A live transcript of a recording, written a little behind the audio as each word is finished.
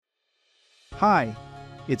Hi,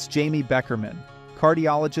 it's Jamie Beckerman,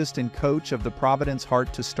 cardiologist and coach of the Providence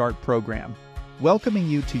Heart to Start program, welcoming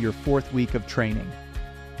you to your 4th week of training.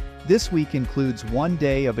 This week includes 1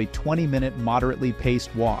 day of a 20-minute moderately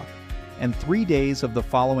paced walk and 3 days of the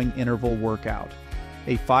following interval workout: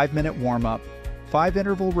 a 5-minute warm-up, 5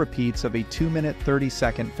 interval repeats of a 2-minute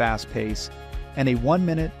 30-second fast pace, and a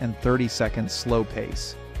 1-minute and 30-second slow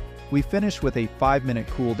pace. We finish with a 5-minute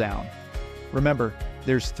cool down. Remember,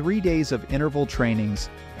 there's 3 days of interval trainings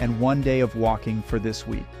and 1 day of walking for this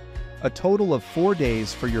week. A total of 4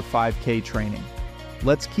 days for your 5K training.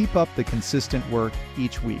 Let's keep up the consistent work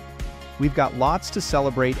each week. We've got lots to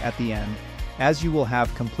celebrate at the end, as you will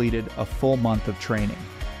have completed a full month of training.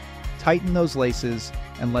 Tighten those laces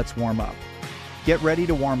and let's warm up. Get ready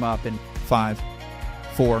to warm up in 5,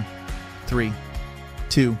 4, 3,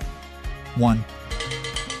 2, 1.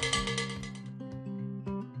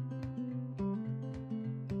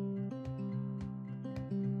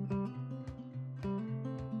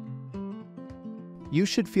 You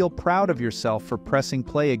should feel proud of yourself for pressing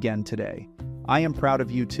play again today. I am proud of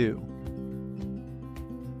you too.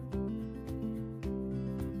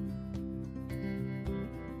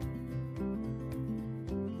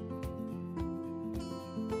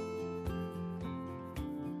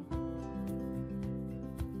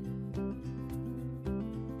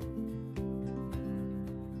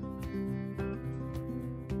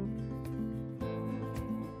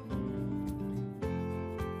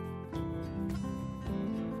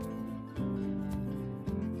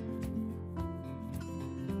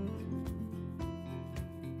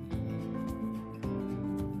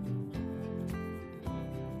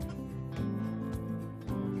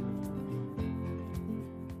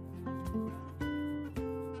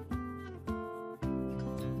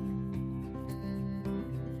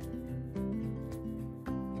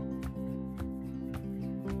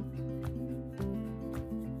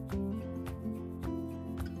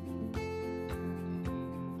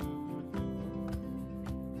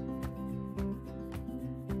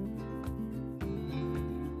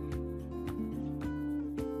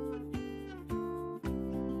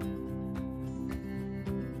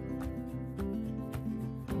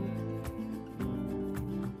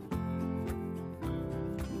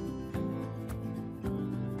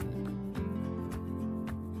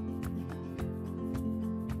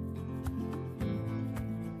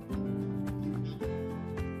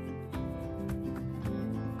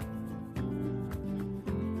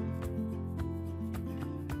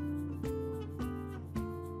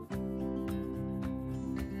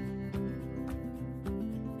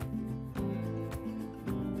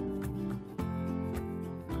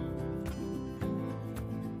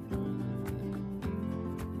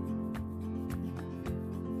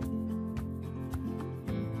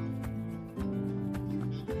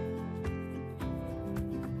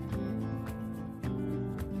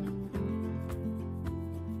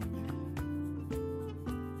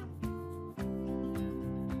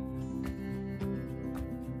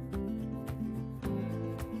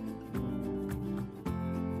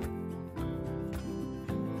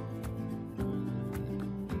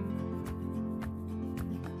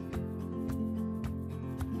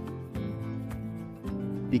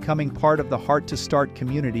 Becoming part of the Heart to Start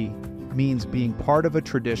community means being part of a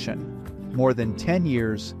tradition. More than 10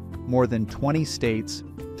 years, more than 20 states,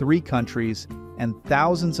 3 countries, and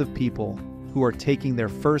thousands of people who are taking their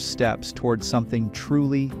first steps towards something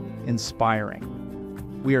truly inspiring.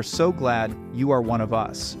 We are so glad you are one of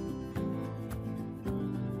us.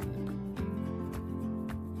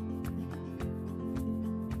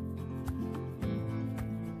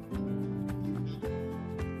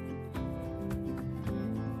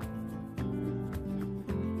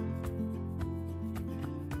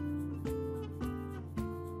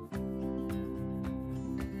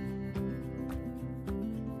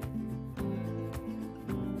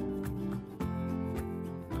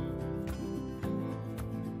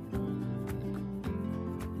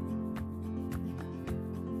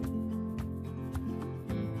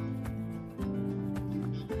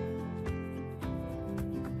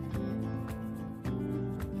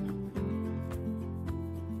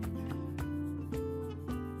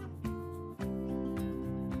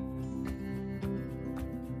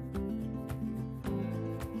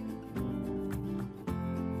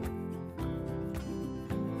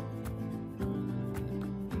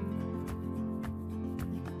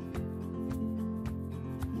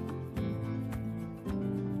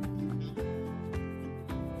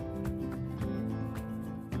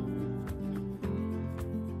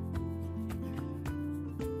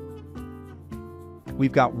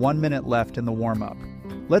 We've got 1 minute left in the warm-up.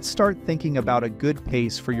 Let's start thinking about a good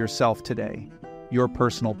pace for yourself today, your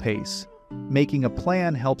personal pace. Making a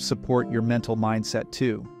plan helps support your mental mindset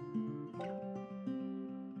too.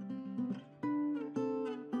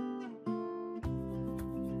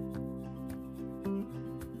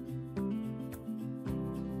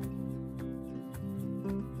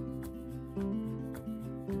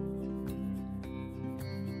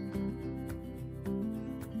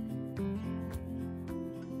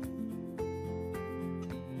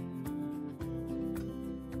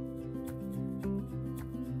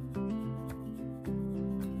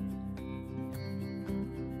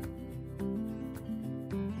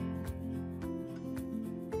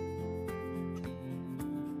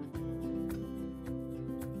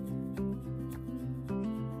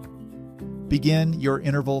 Begin your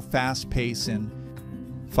interval fast pace in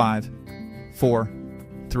 5, 4,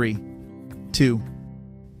 3, 2,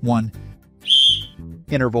 1.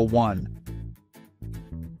 Interval 1.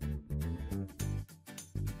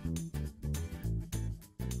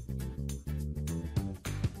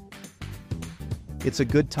 It's a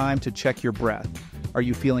good time to check your breath. Are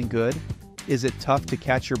you feeling good? Is it tough to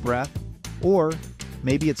catch your breath? Or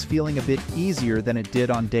maybe it's feeling a bit easier than it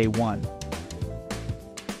did on day 1.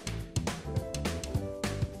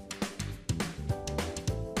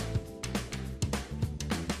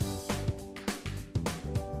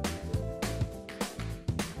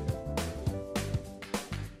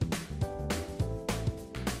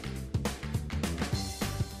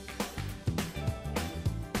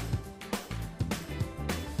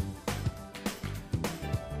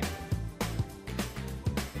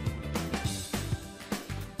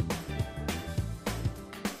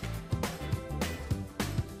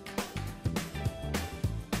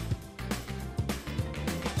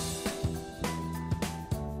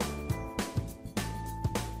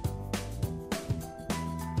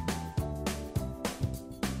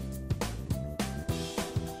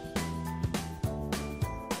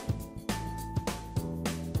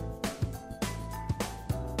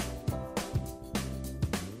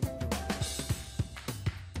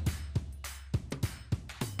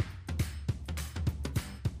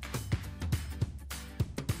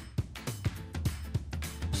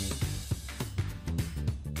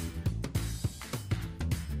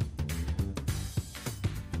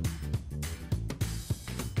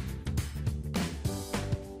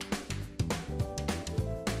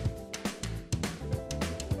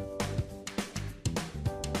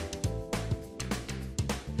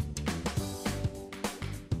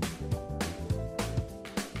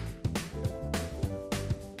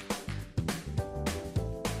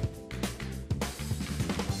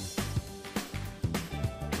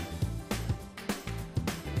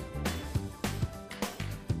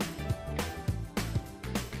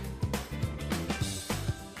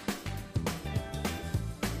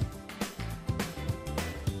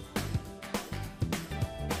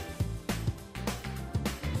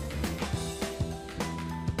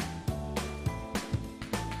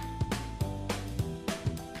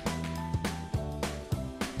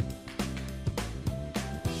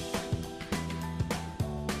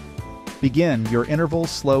 Begin your interval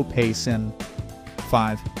slow pace in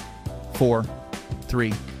 5, 4,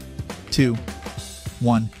 3, 2,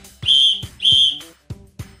 1.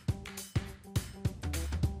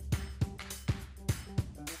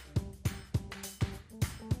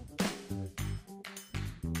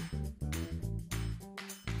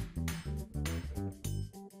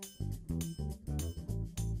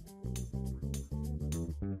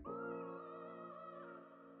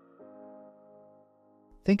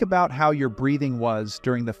 Think about how your breathing was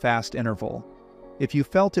during the fast interval. If you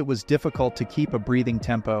felt it was difficult to keep a breathing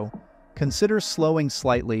tempo, consider slowing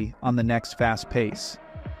slightly on the next fast pace.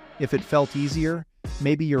 If it felt easier,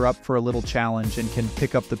 maybe you're up for a little challenge and can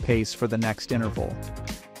pick up the pace for the next interval.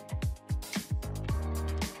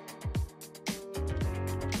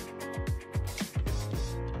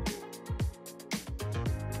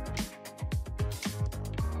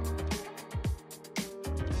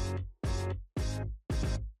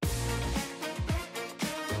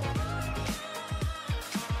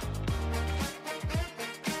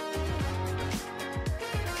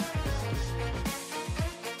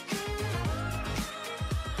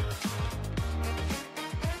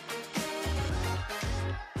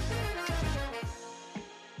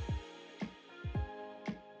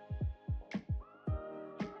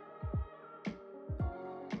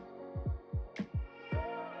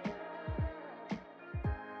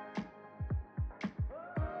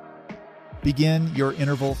 Begin your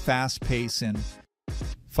interval fast pace in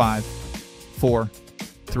 5, 4,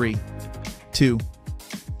 3, 2,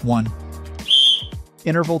 1.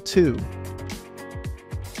 Interval 2.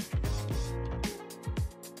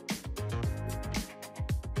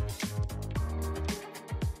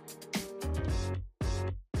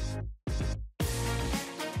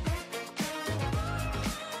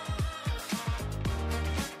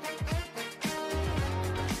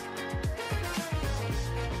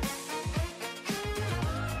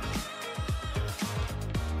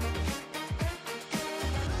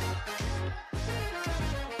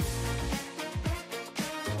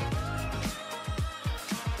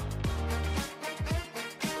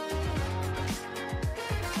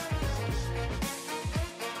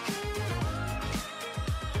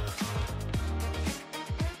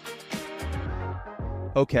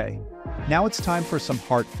 Okay, now it's time for some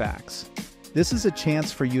heart facts. This is a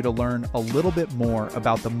chance for you to learn a little bit more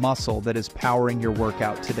about the muscle that is powering your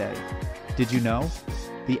workout today. Did you know?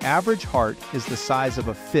 The average heart is the size of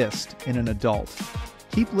a fist in an adult.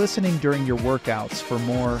 Keep listening during your workouts for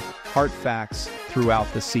more heart facts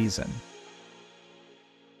throughout the season.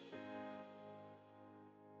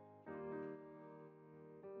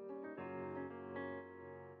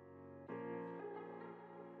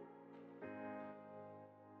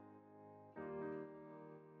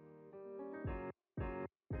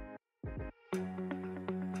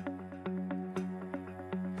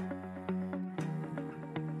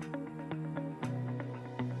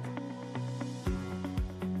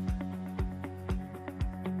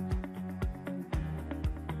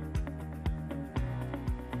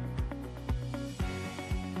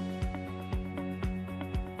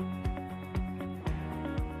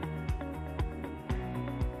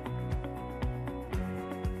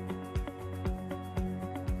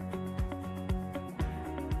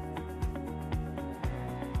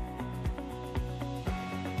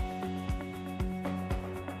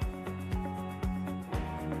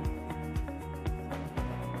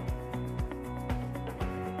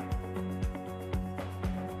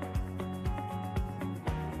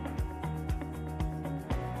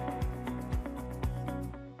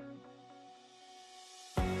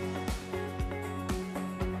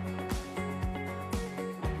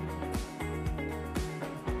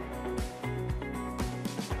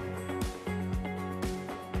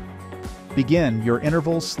 Begin your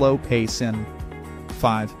interval slow pace in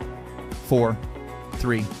 5, 4,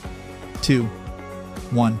 3, 2,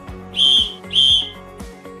 1.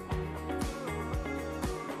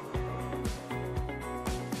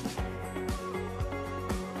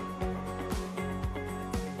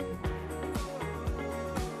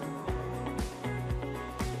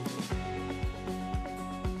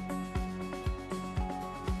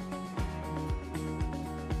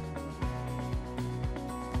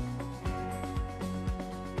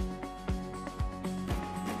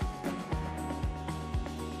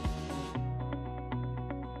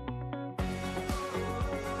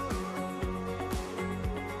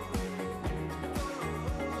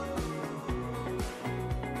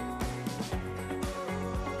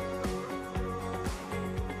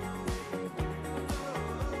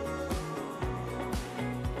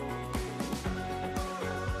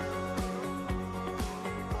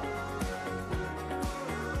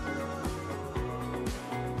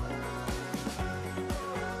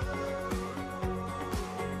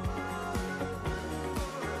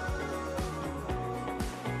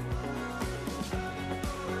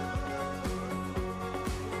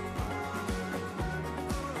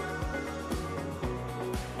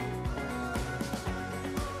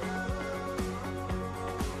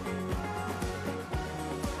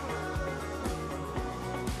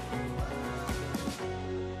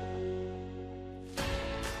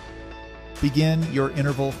 Begin your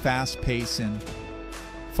interval fast pace in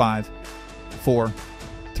 5, 4,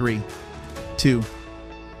 3, 2,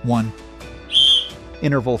 1.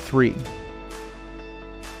 Interval 3.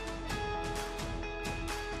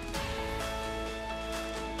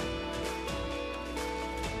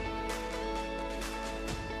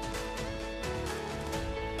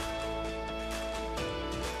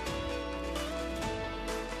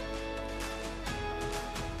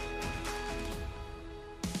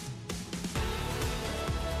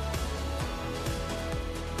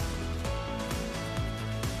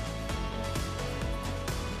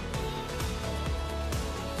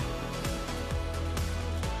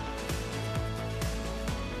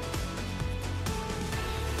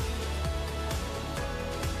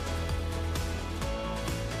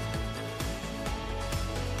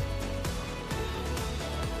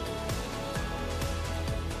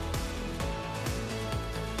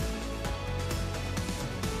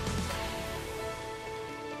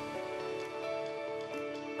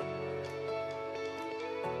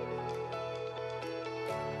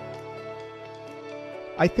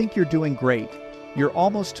 I think you're doing great. You're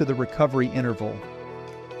almost to the recovery interval.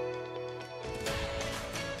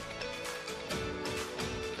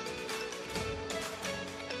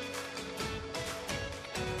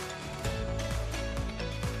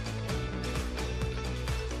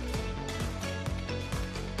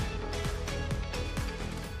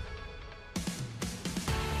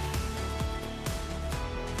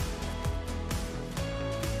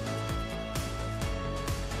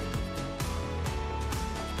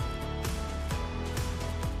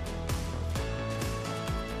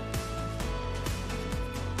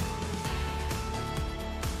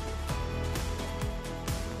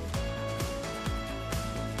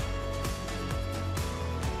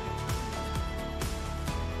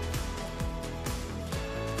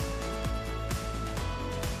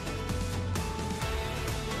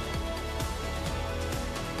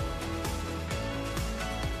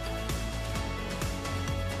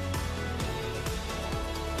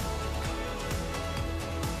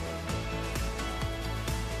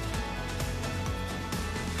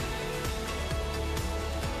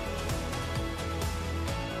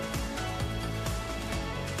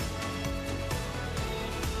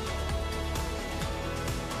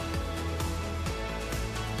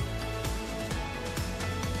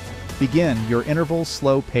 Begin your interval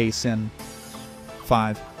slow pace in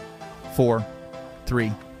 5, 4,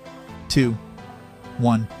 3, 2,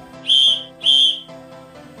 1.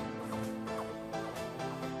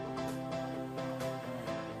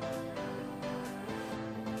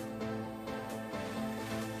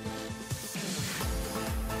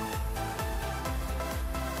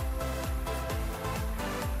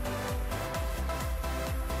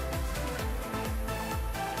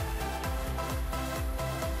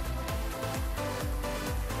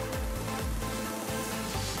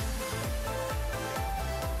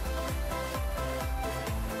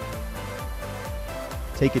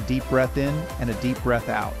 Take a deep breath in and a deep breath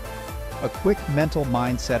out. A quick mental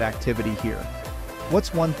mindset activity here.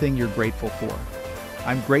 What's one thing you're grateful for?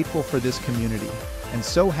 I'm grateful for this community and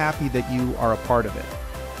so happy that you are a part of it.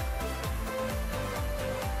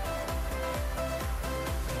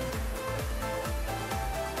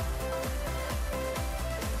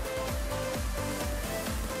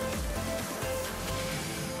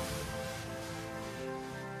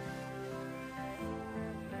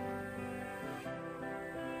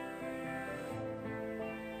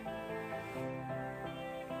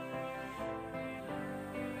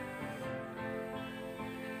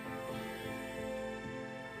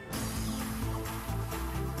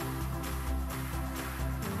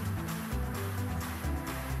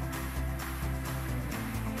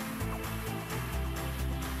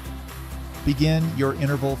 Begin your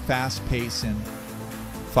interval fast pace in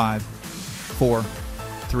 5, 4,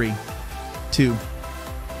 3, 2,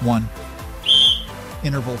 1.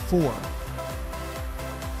 Interval 4.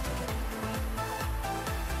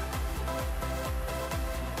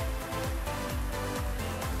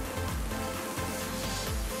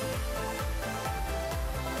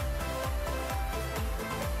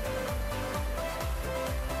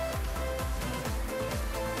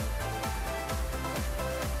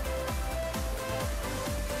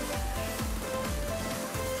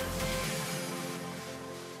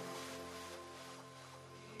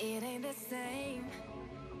 It ain't the same.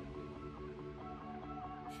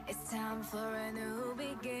 It's time for a new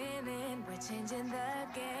beginning. We're changing the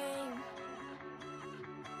game.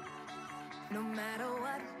 No matter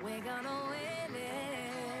what, we're gonna win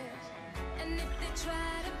it. And if they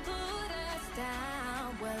try to put us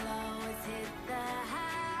down, we'll always hit the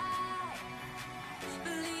high.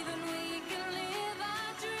 Believing we can live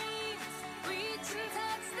our dreams, reach and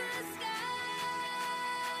touch the sky.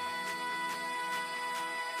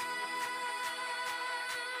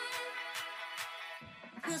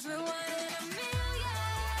 'Cause we're one in a million.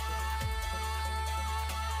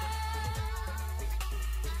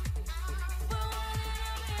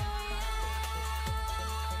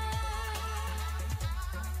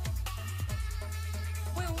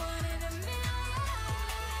 We're one in a million. We're one in a million.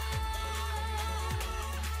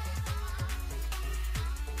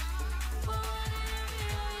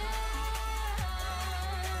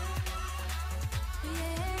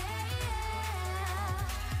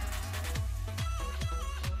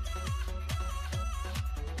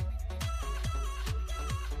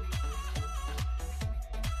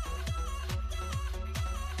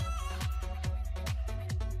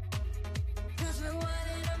 We're one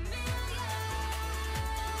in a million. Yeah.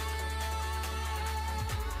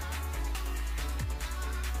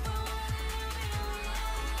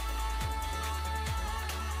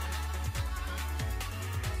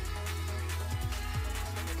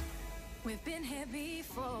 We've been here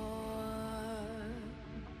before,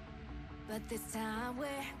 but this time we're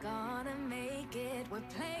gonna make it. We're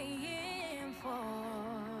playing for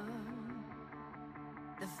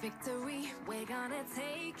the victory, we're gonna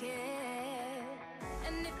take it.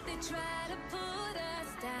 And if they try to put us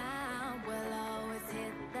down, we'll always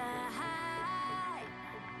hit the high.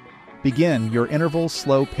 Begin your interval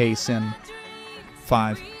slow pace in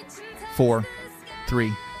 5, 4,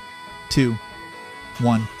 3, 2,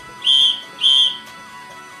 1.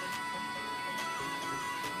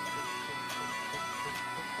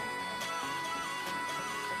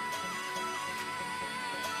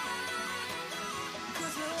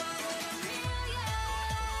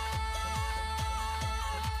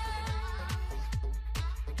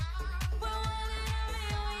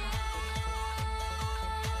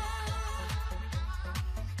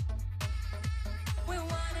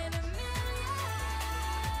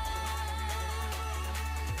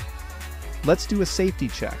 Let's do a safety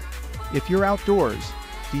check. If you're outdoors,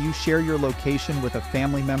 do you share your location with a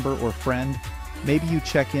family member or friend? Maybe you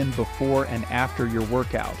check in before and after your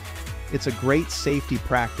workout. It's a great safety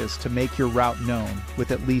practice to make your route known with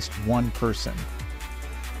at least one person.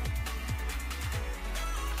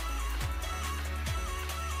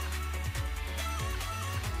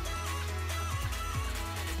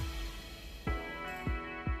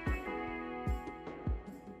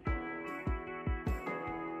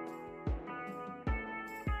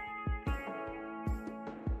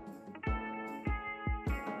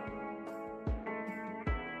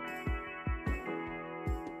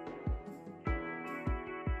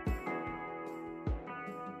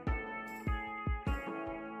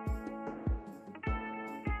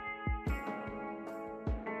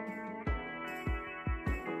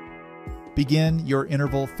 Begin your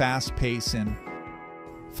interval fast pace in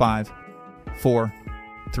 5, 4,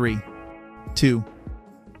 3, 2,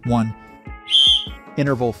 1.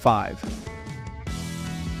 Interval 5.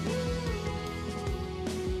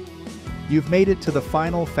 You've made it to the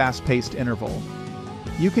final fast-paced interval.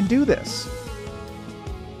 You can do this.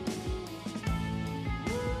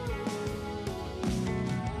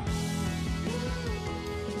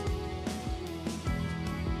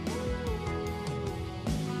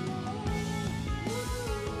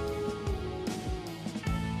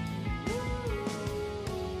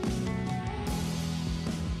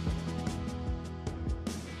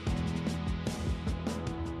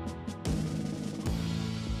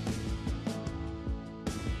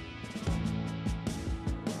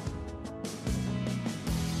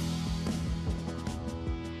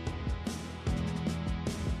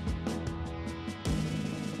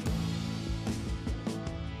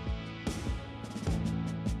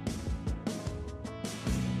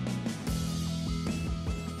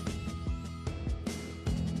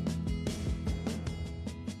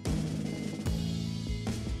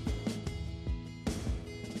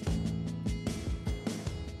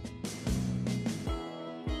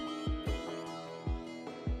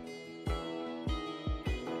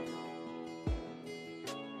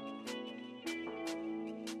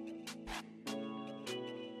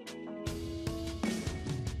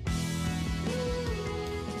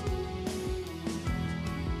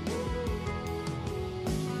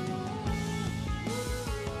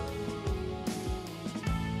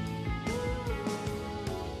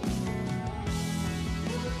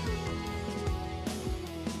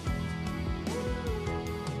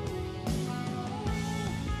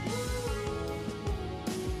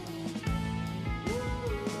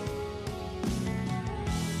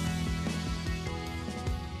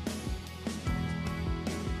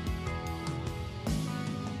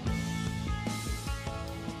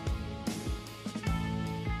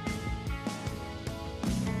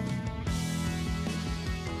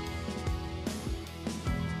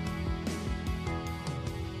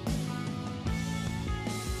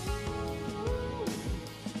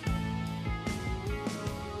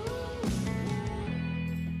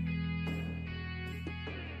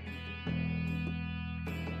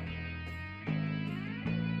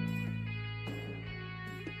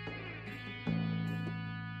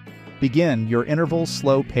 Begin your interval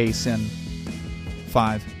slow pace in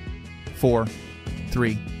 5, 4,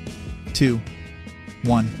 3, 2,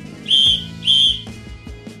 1.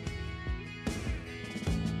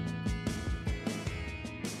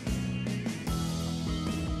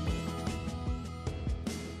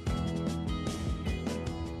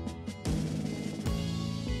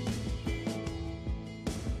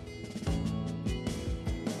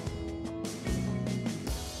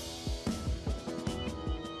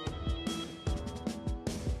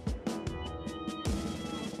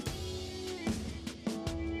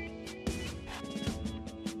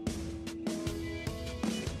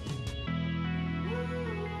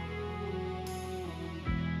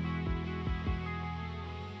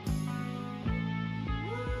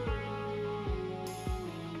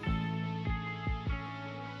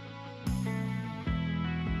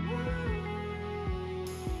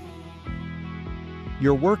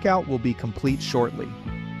 Your workout will be complete shortly.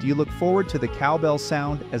 Do you look forward to the cowbell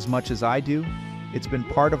sound as much as I do? It's been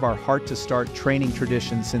part of our Heart to Start training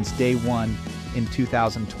tradition since day one in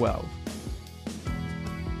 2012.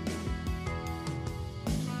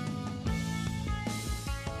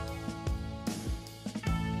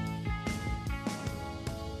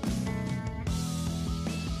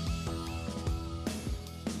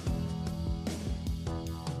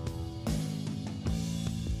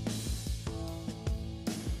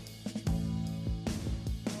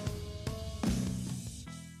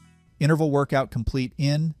 Interval workout complete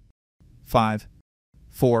in 5,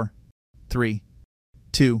 4, 3,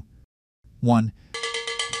 2, 1.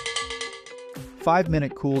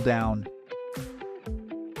 5-minute cool down.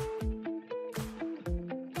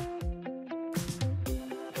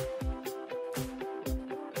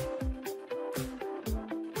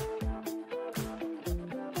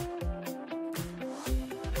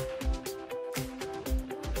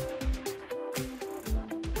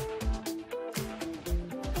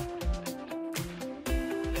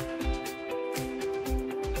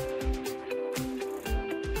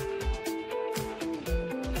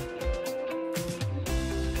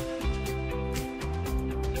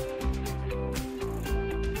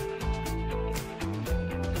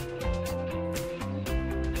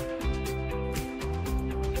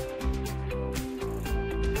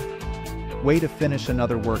 Way to finish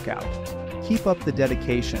another workout. Keep up the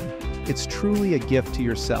dedication. It's truly a gift to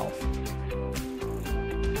yourself.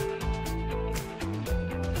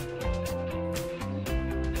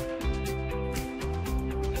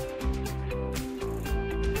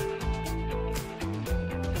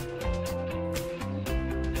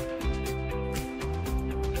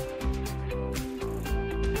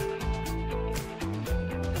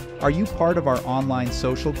 Are you part of our online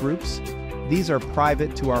social groups? These are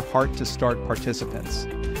private to our Heart to Start participants.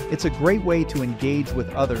 It's a great way to engage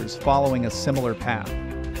with others following a similar path.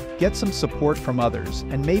 Get some support from others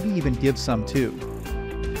and maybe even give some too.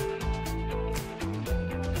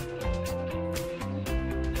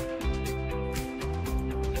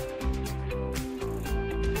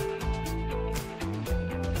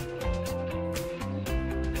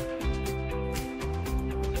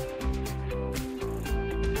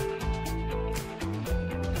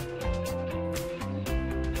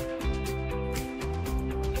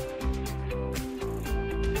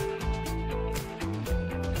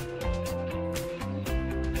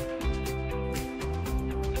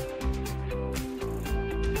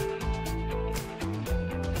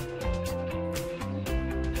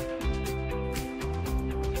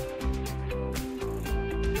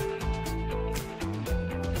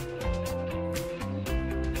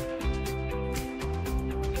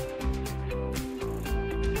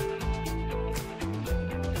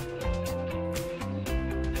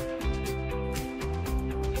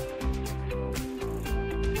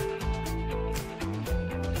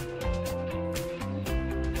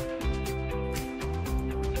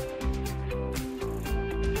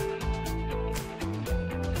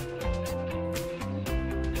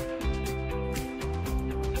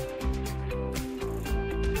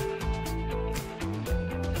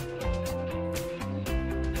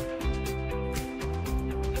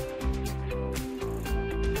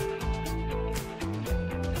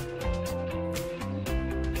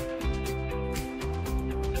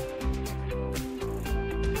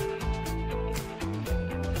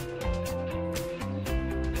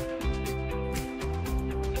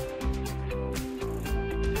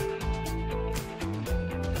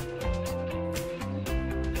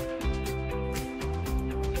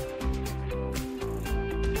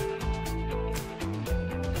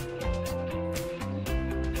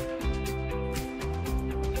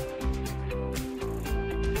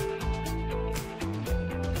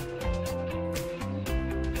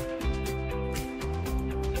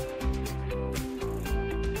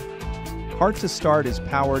 Heart to Start is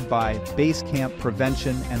powered by Basecamp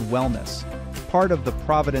Prevention and Wellness, part of the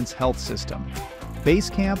Providence Health System.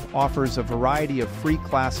 Basecamp offers a variety of free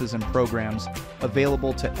classes and programs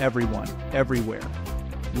available to everyone, everywhere.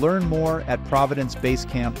 Learn more at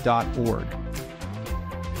providencebasecamp.org.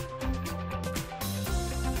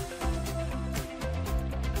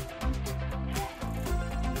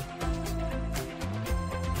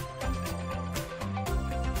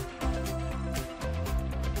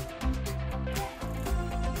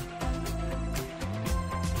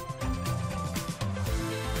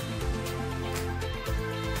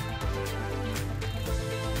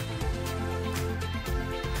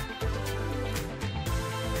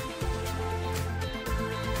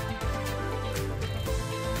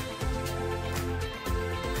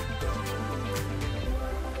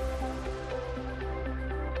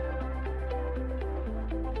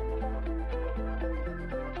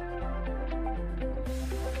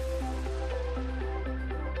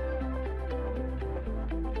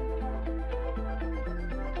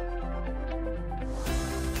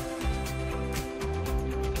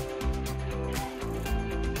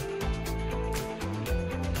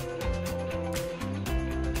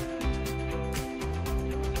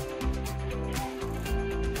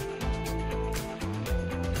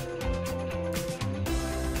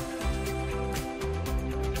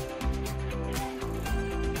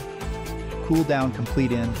 Cool down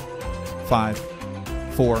complete in 5,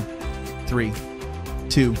 4, 3,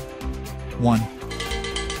 2, 1.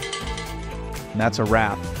 And that's a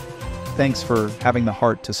wrap. Thanks for having the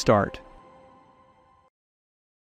heart to start.